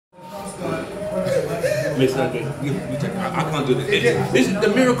I can't do this. This is the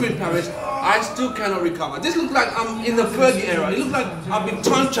miracle in Paris. I still cannot recover. This looks like I'm in the Fergie era. It looks like I've been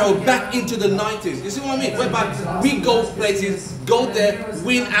time traveled back into the 90s. You see what I mean? Whereby we go places, go there,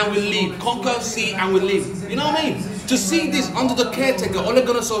 win and we leave. Conquer, see and we leave. You know what I mean? To see this under the caretaker, Ole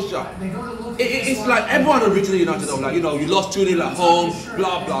Gunnar Solskjaer, it's like everyone originally United, like, you know, you lost 2-0 at home,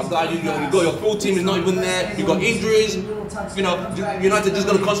 blah, blah, blah. You got your full team is not even there. You got injuries. You know, United just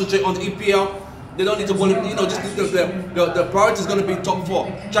going to concentrate on the EPL. They don't need to, you know, just the priority is going to be top 4.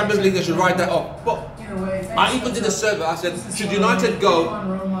 Champions League, they should write that off. But I even did a survey. I said, should United go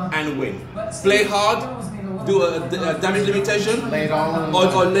and win? Play hard, do a damage limitation,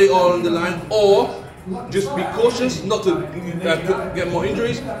 or lay it all on the line, or just be cautious not to get more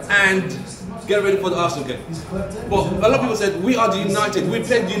injuries and get ready for the Arsenal game. But a lot of people said, we are the United, we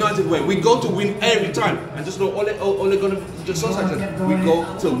play the United way, we go to win every time. And just know, Ole Gunnar Solskjaer said, we go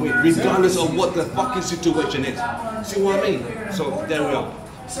to win, regardless of what the fucking situation is. See what I mean? So there we are.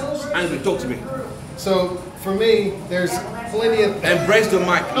 Andrew, talk to me. So for me, there's plenty of... Embrace the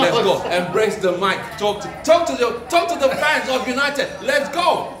mic, let's go. Embrace the mic. Talk to the fans of United. Let's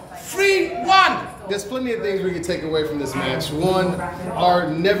go. 3-1. There's plenty of things we can take away from this match. One, our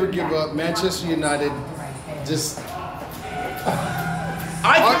never give up. Manchester United just...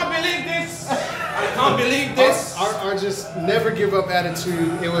 I can't believe this. I can't believe this. Our just never give up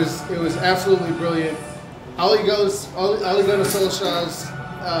attitude. It was absolutely brilliant. Ole Gunnar Solskjaer's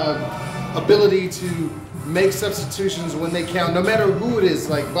ability to make substitutions when they count, no matter who it is.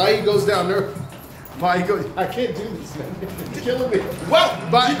 Like, Bailly goes down there. I can't do this, man. It's killing me. Well,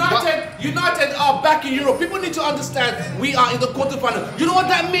 United are back in Europe. People need to understand we are in the quarterfinal. You know what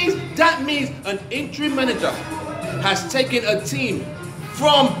that means? That means an interim manager has taken a team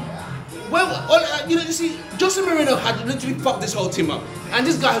from, well, you know, you see, Jose Mourinho had literally fucked this whole team up. And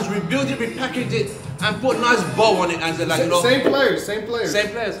this guy has rebuilt it, repackaged it, and put a nice bow on it and said, like, you know. Same players. Same players.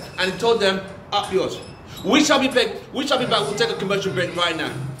 And he told them, up yours. We shall be back. We'll take a commercial break right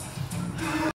now.